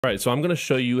All right, so I'm going to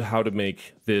show you how to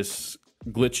make this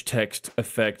glitch text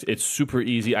effect. It's super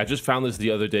easy. I just found this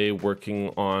the other day working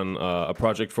on a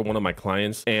project for one of my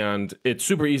clients, and it's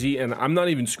super easy. And I'm not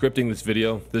even scripting this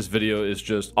video. This video is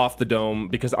just off the dome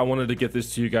because I wanted to get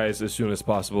this to you guys as soon as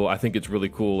possible. I think it's really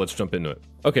cool. Let's jump into it.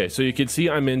 Okay, so you can see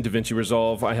I'm in DaVinci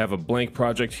Resolve. I have a blank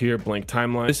project here, blank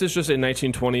timeline. This is just a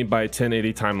 1920 by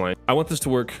 1080 timeline. I want this to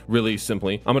work really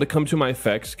simply. I'm going to come to my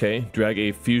effects, okay, drag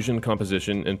a fusion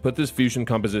composition and put this fusion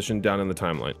composition down in the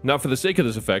timeline. Now, for the sake of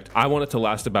this effect, I want it to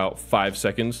last about 5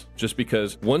 seconds, just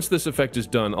because once this effect is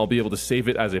done, I'll be able to save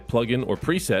it as a plugin or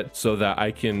preset so that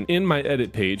I can, in my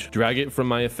edit page, drag it from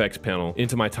my effects panel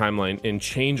into my timeline and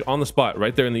change on the spot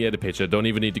right there in the edit page. I don't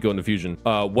even need to go into Fusion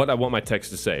what I want my text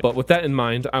to say. But with that in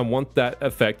mind, I want that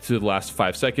effect to last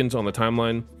 5 seconds on the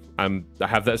timeline. I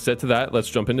have that set to that. Let's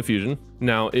jump into Fusion.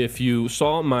 Now, if you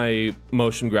saw my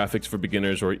motion graphics for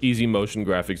beginners or easy motion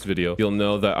graphics video, you'll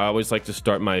know that I always like to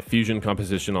start my Fusion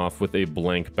composition off with a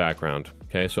blank background.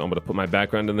 Okay, so I'm going to put my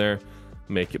background in there,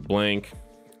 make it blank,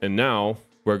 and now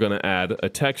we're going to add a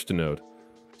text node.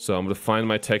 So I'm going to find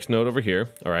my text node over here.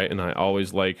 All right, and I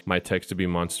always like my text to be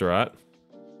Montserrat.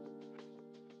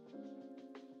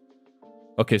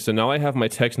 Okay, so now I have my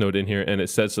text node in here and it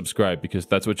says subscribe because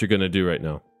that's what you're going to do right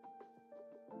now.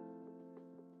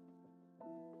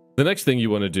 The next thing you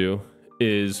want to do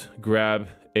is grab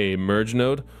a merge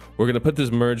node. We're going to put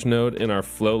this merge node in our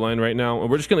flow line right now, and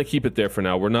we're just going to keep it there for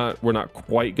now. We're not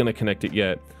quite going to connect it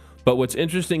yet. But what's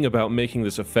interesting about making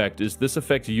this effect is this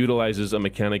effect utilizes a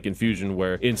mechanic in Fusion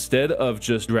where instead of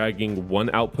just dragging one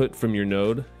output from your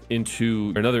node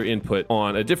into another input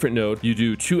on a different node, you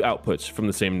do 2 outputs from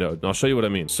the same node. And I'll show you what I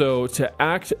mean. So to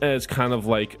act as kind of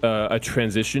like a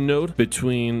transition node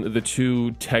between the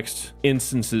 2 text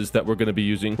instances that we're going to be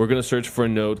using, we're going to search for a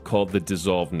node called the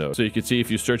dissolve node. So you can see if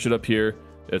you search it up here,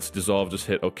 it's dissolve, just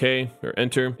hit OK or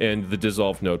enter, and the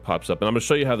dissolve node pops up. And I'm going to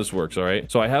show you how this works, all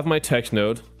right? So I have my text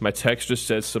node. My text just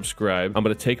says subscribe. I'm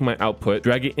going to take my output,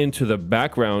 drag it into the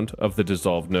background of the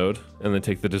dissolve node, and then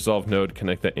take the dissolve node,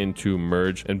 connect that into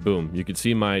merge, and boom. You can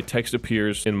see my text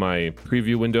appears in my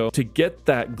preview window. To get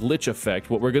that glitch effect,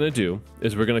 what we're going to do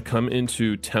is we're going to come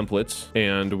into templates,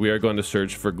 and we are going to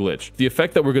search for glitch. The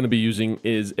effect that we're going to be using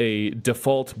is a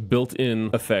default built-in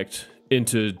effect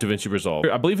into DaVinci Resolve.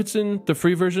 I believe it's in the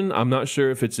free version. I'm not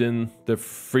sure if it's in the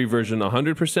free version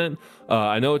 100%.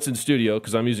 I know it's in Studio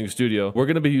because I'm using Studio. We're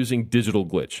going to be using digital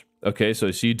glitch. Okay, so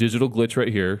you see digital glitch right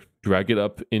here. Drag it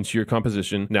up into your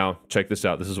composition. Now, check this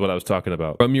out. This is what I was talking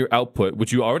about. From your output,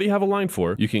 which you already have a line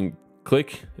for, you can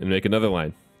click and make another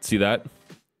line. See that?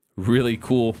 Really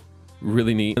cool,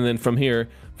 really neat. And then from here,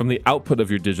 from the output of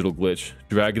your digital glitch,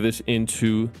 drag this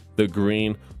into the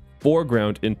green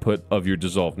foreground input of your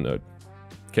dissolve node.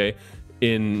 Okay,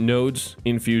 in nodes,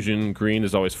 in Fusion, green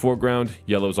is always foreground,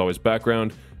 yellow is always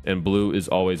background, and blue is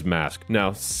always mask.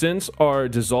 Now, since our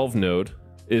dissolve node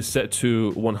is set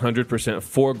to 100%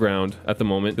 foreground at the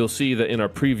moment, you'll see that in our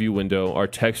preview window, our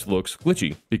text looks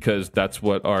glitchy because that's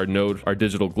what our node, our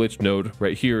digital glitch node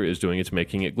right here is doing. It's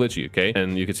making it glitchy, okay?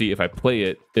 And you can see if I play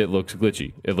it, it looks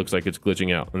glitchy. It looks like it's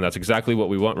glitching out, and that's exactly what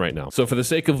we want right now. So for the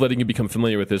sake of letting you become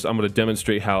familiar with this, I'm going to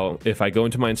demonstrate how if I go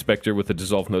into my inspector with the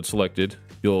dissolve node selected,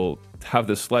 you'll have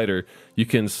this slider. You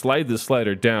can slide this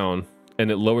slider down and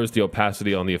it lowers the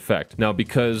opacity on the effect. Now,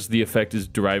 because the effect is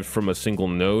derived from a single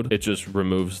node, it just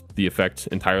removes the effect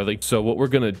entirely. So what we're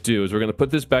gonna do is we're gonna put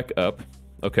this back up,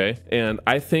 okay? And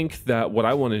I think that what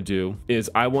I wanna do is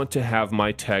I want to have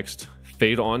my text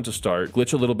fade on to start,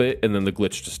 glitch a little bit, and then the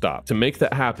glitch to stop. To make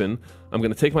that happen, I'm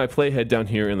gonna take my playhead down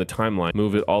here in the timeline,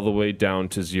 move it all the way down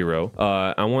to 0.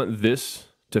 I want this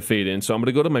to fade in, so I'm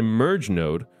gonna go to my merge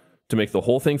node to make the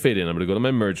whole thing fade in. I'm gonna go to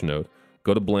my merge node,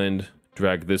 go to blend,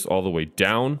 drag this all the way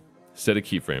down, set a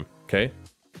keyframe, okay?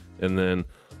 And then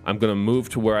I'm gonna move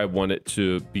to where I want it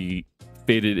to be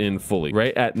faded in fully,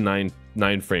 right at 9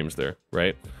 frames there,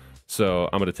 right? So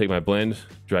I'm gonna take my blend,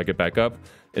 drag it back up,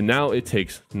 and now it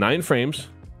takes 9 frames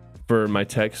for my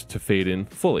text to fade in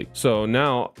fully. So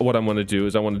now what I'm gonna do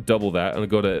is I wanna double that. I'm gonna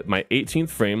go to my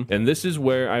 18th frame, and this is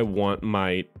where I want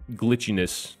my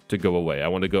glitchiness to go away. I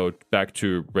wanna go back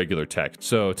to regular text.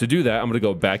 So to do that, I'm gonna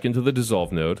go back into the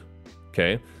dissolve node,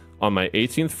 okay, on my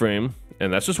 18th frame,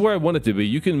 and that's just where I want it to be.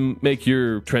 You can make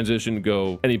your transition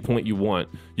go any point you want.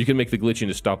 You can make the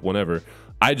glitchiness stop whenever.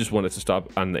 I just want it to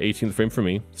stop on the 18th frame for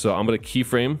me. So I'm gonna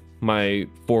keyframe my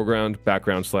foreground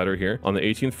background slider here on the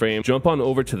 18th frame, jump on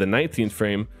over to the 19th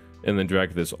frame, and then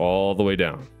drag this all the way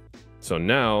down. So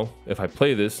now, if I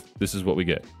play this, this is what we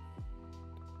get.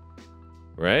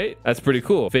 Right? That's pretty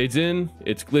cool. Fades in,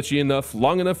 it's glitchy enough,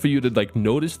 long enough for you to like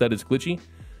notice that it's glitchy,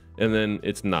 and then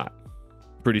it's not.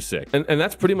 pretty sick. And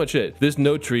that's pretty much it. This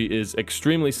node tree is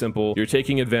extremely simple. You're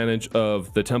taking advantage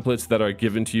of the templates that are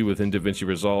given to you within DaVinci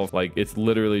Resolve. Like, it's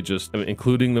literally just, I mean,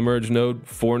 including the merge node,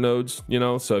 4 nodes, you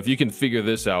know? So if you can figure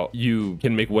this out, you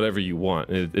can make whatever you want.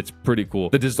 It's pretty cool.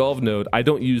 The dissolve node, I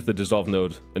don't use the dissolve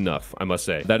node enough, I must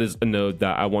say. That is a node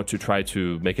that I want to try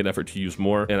to make an effort to use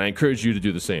more, and I encourage you to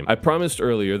do the same. I promised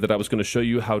earlier that I was going to show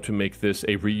you how to make this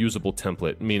a reusable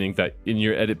template, meaning that in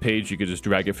your edit page, you could just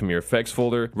drag it from your effects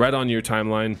folder right on your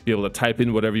timeline, be able to type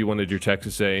in whatever you wanted your text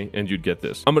to say, and you'd get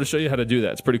this. I'm going to show you how to do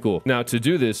that. It's pretty cool. Now, to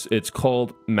do this, it's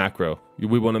called macro.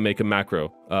 We want to make a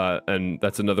macro, and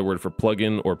that's another word for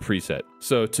plugin or preset.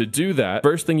 So to do that,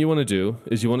 first thing you want to do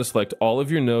is you want to select all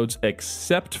of your nodes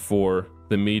except for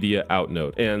the media out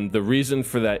node. And the reason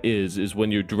for that is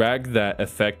when you drag that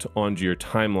effect onto your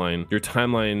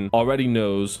timeline already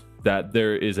knows that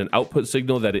there is an output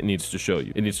signal that it needs to show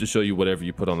you. It needs to show you whatever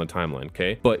you put on the timeline,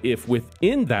 okay? But if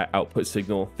within that output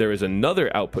signal, there is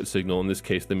another output signal, in this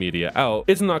case, the media out,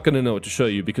 it's not gonna know what to show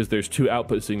you because there's 2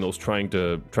 output signals trying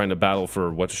to battle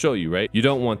for what to show you, right? You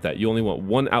don't want that. You only want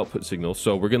 1 output signal.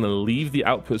 So we're gonna leave the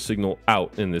output signal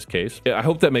out in this case. I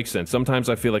hope that makes sense. Sometimes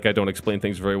I feel like I don't explain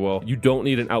things very well. You don't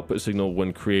need an output signal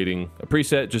when creating a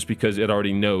preset just because it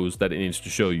already knows that it needs to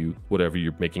show you whatever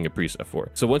you're making a preset for.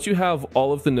 So once you have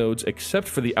all of the nodes except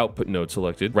for the output node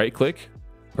selected, right click,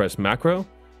 press macro,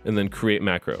 and then create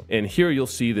macro. And here you'll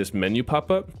see this menu pop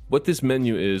up. What this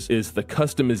menu is the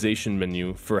customization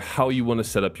menu for how you want to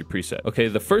set up your preset. Okay,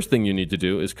 the first thing you need to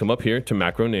do is come up here to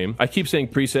macro name. I keep saying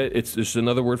preset, it's just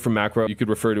another word for macro. You could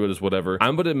refer to it as whatever.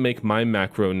 I'm gonna make my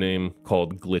macro name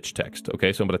called glitch text.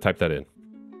 Okay, so I'm gonna type that in.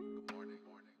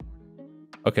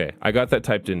 Okay, I got that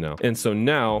typed in now. And so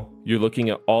now you're looking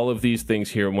at all of these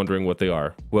things here and wondering what they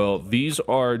are. Well, these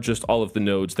are just all of the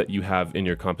nodes that you have in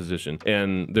your composition.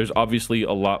 And there's obviously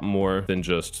a lot more than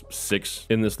just 6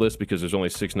 in this list because there's only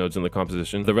 6 nodes in the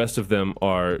composition. The rest of them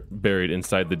are buried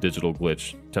inside the digital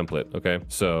glitch template, okay?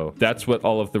 So that's what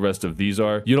all of the rest of these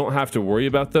are. You don't have to worry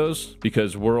about those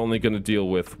because we're only gonna deal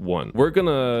with 1. We're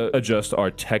gonna adjust our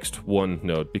text 1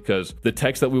 node because the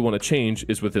text that we wanna change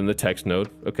is within the text node,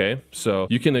 okay? So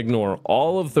you can ignore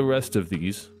all of the rest of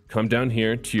these, come down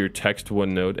here to your text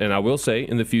 1 node. And I will say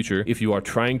in the future, if you are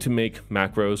trying to make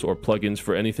macros or plugins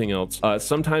for anything else,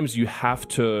 sometimes you have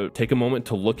to take a moment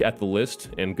to look at the list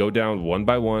and go down one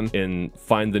by one and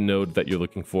find the node that you're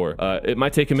looking for. It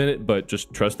might take a minute, but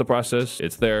just trust the process.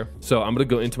 It's there. So I'm going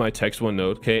to go into my text 1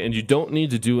 node. Okay. And you don't need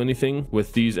to do anything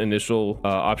with these initial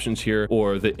options here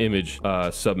or the image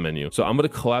submenu. So I'm going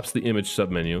to collapse the image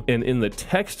submenu, and in the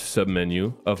text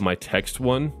submenu of my text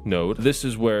 1 node, this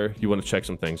is where you want to check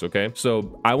some things. Okay,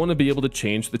 so I want to be able to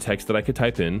change the text that I could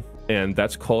type in, and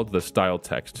that's called the style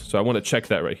text. So I want to check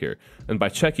that right here. And by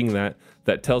checking that,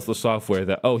 that tells the software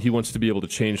that, oh, he wants to be able to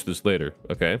change this later.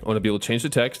 Okay, I want to be able to change the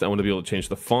text. I want to be able to change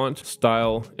the font,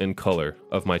 style, and color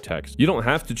of my text. You don't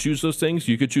have to choose those things.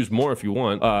 You could choose more if you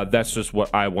want. That's just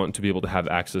what I want to be able to have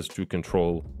access to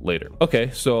control later. Okay,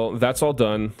 so that's all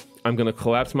done. I'm going to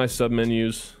collapse my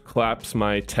submenus, collapse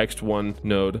my text 1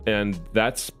 node, and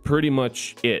that's pretty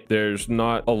much it. There's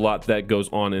not a lot that goes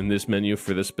on in this menu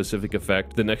for this specific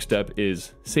effect. The next step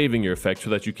is saving your effect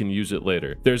so that you can use it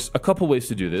later. There's a couple ways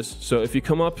to do this. So if you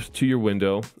come up to your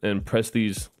window and press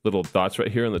these little dots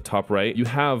right here on the top right, you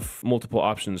have multiple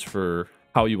options for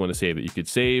how you want to save it. You could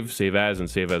save as, and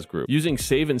save as group. Using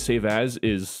save and save as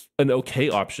is an okay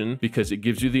option because it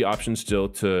gives you the option still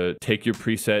to take your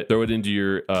preset, throw it into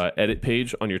your edit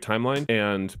page on your timeline,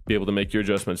 and be able to make your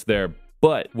adjustments there.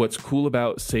 But what's cool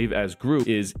about save as group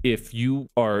is if you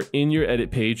are in your edit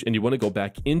page and you want to go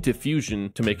back into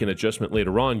Fusion to make an adjustment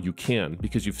later on, you can,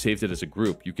 because you've saved it as a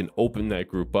group. You can open that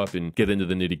group up and get into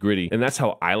the nitty-gritty. And that's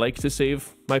how I like to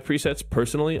save my presets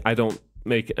personally. I don't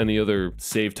make any other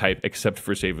save type except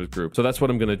for save as group. So that's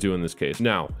what I'm going to do in this case.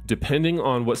 Now, depending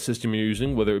on what system you're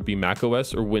using, whether it be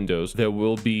macOS or Windows, there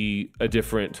will be a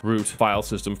different root file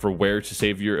system for where to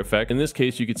save your effect. In this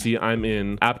case, you can see I'm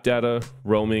in App Data,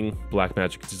 Roaming,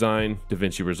 Blackmagic Design,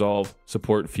 DaVinci Resolve,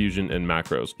 Support, Fusion, and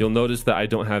Macros. You'll notice that I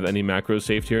don't have any macros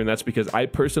saved here, and that's because I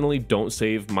personally don't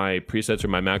save my presets or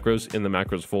my macros in the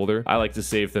macros folder. I like to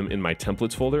save them in my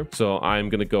templates folder. So I'm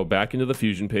going to go back into the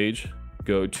Fusion page,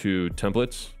 go to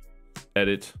templates,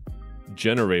 edit,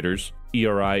 generators,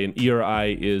 ERI, and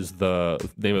ERI is the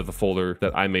name of the folder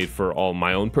that I made for all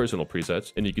my own personal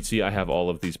presets. And you can see I have all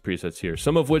of these presets here,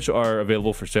 some of which are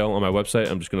available for sale on my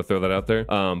website. I'm just going to throw that out there.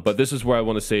 But this is where I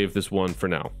want to save this one for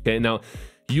now. Okay, now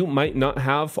you might not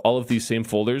have all of these same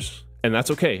folders And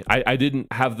that's okay. I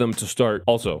didn't have them to start.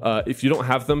 Also, if you don't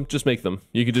have them, just make them.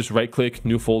 You can just right click,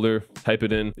 new folder, type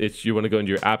it in. You want to go into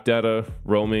your app data,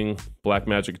 roaming,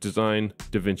 Blackmagic Design,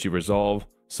 DaVinci Resolve,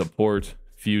 support,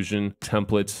 Fusion,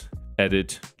 templates,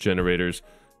 edit, generators,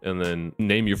 and then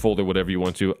name your folder whatever you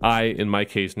want to. In my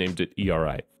case, named it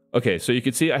ERI. Okay, so you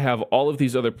can see I have all of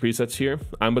these other presets here.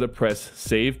 I'm gonna press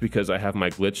save because I have my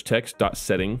glitch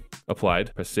text.setting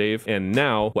applied. Press save, and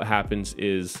now what happens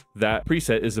is that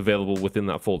preset is available within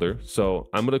that folder. So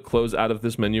I'm gonna close out of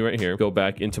this menu right here, go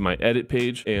back into my edit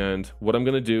page, and what I'm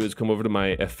gonna do is come over to my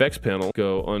effects panel,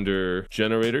 go under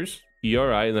generators,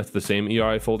 ERI, and that's the same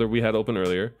ERI folder we had open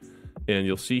earlier. And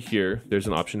you'll see here, there's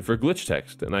an option for glitch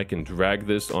text, and I can drag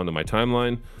this onto my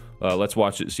timeline. Let's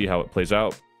watch it, see how it plays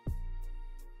out.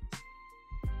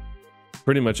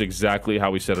 Pretty much exactly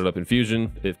how we set it up in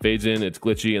Fusion. It fades in, it's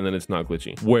glitchy, and then it's not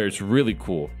glitchy. Where it's really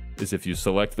cool is if you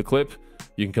select the clip,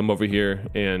 you can come over here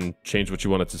and change what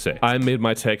you want it to say. I made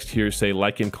my text here say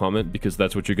like and comment because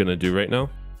that's what you're gonna do right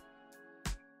now.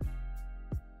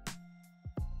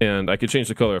 And I could change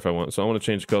the color if I want. So I want to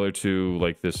change the color to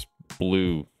like this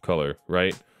blue color,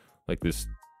 right? Like this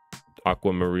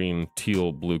aquamarine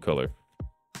teal blue color.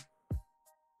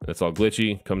 It's all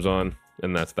glitchy, comes on,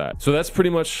 and that's that. So that's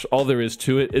pretty much all there is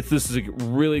to it. This is a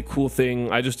really cool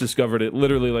thing. I just discovered it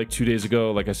literally like 2 days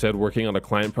ago. Like I said, working on a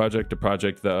client project, a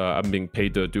project that I'm being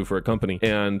paid to do for a company.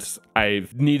 And I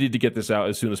needed to get this out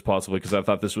as soon as possible because I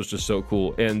thought this was just so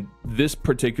cool. And this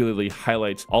particularly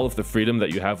highlights all of the freedom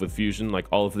that you have with Fusion, like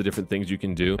all of the different things you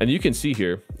can do. And you can see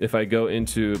here, if I go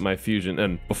into my Fusion,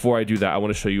 and before I do that, I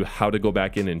want to show you how to go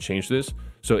back in and change this.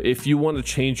 So if you want to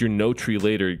change your node tree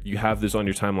later, you have this on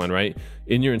your timeline, right?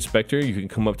 In your inspector, you can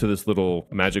come up to this little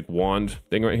magic wand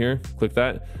thing right here, click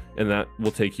that, and that will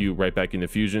take you right back into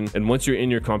Fusion. And once you're in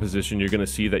your composition, you're going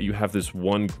to see that you have this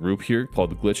one group here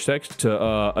called glitch text.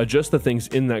 To adjust the things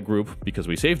in that group, because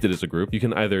we saved it as a group, you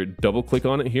can either double click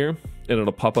on it here and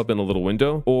it'll pop up in a little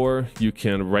window, or you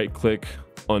can right click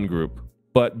ungroup.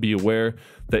 But be aware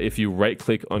that if you right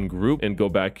click on group and go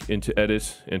back into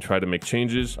edit and try to make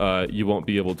changes, you won't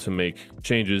be able to make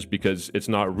changes because it's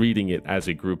not reading it as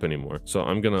a group anymore. So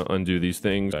I'm gonna undo these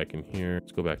things. Back in here,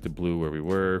 let's go back to blue where we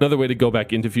were. Another way to go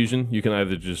back into Fusion, you can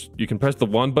either you can press the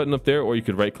wand button up there, or you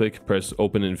could right click, press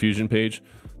open in Fusion page.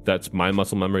 That's my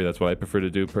muscle memory. That's what I prefer to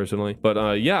do personally.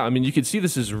 But yeah, I mean, you can see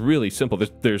this is really simple.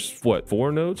 There's what,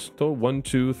 4 nodes total? 1,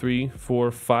 2, 3,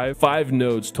 4, 5. 5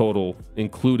 nodes total,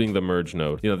 including the merge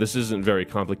node. You know, this isn't very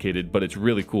complicated, but it's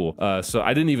really cool. So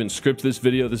I didn't even script this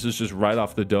video. This is just right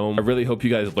off the dome. I really hope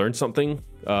you guys learned something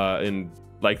and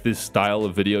like this style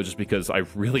of video, just because I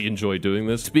really enjoy doing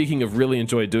this. Speaking of really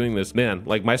enjoy doing this, man,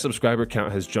 like my subscriber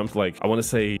count has jumped like, I want to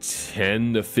say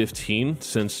 10 to 15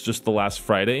 since just the last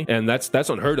Friday. And that's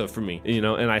unheard of for me, you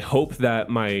know, and I hope that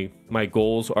my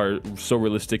goals are so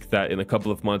realistic that in a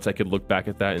couple of months I could look back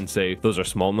at that and say those are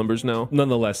small numbers now.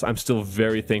 Nonetheless, I'm still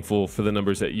very thankful for the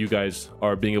numbers that you guys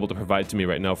are being able to provide to me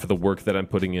right now for the work that I'm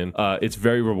putting in. It's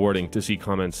very rewarding to see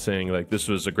comments saying like, this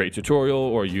was a great tutorial,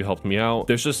 or you helped me out.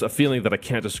 There's just a feeling that I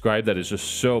can't describe that is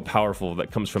just so powerful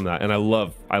that comes from that. And I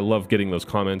love getting those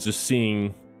comments, just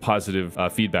seeing positive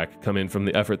feedback come in from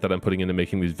the effort that I'm putting into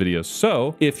making these videos.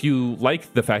 So if you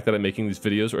like the fact that I'm making these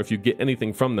videos, or if you get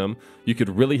anything from them, you could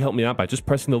really help me out by just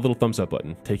pressing the little thumbs up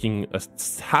button, taking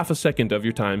half a second of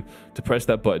your time to press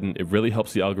that button. It really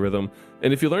helps the algorithm.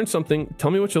 And if you learned something,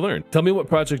 tell me what you learned. Tell me what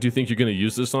project you think you're going to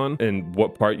use this on and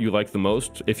what part you like the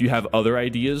most. If you have other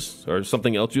ideas or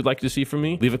something else you'd like to see from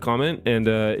me, leave a comment. And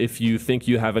if you think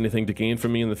you have anything to gain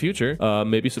from me in the future,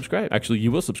 maybe subscribe. Actually,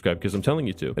 you will subscribe because I'm telling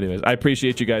you to. Anyways, I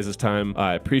appreciate you guys' time.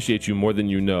 I appreciate you more than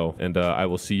you know. And I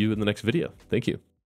will see you in the next video. Thank you.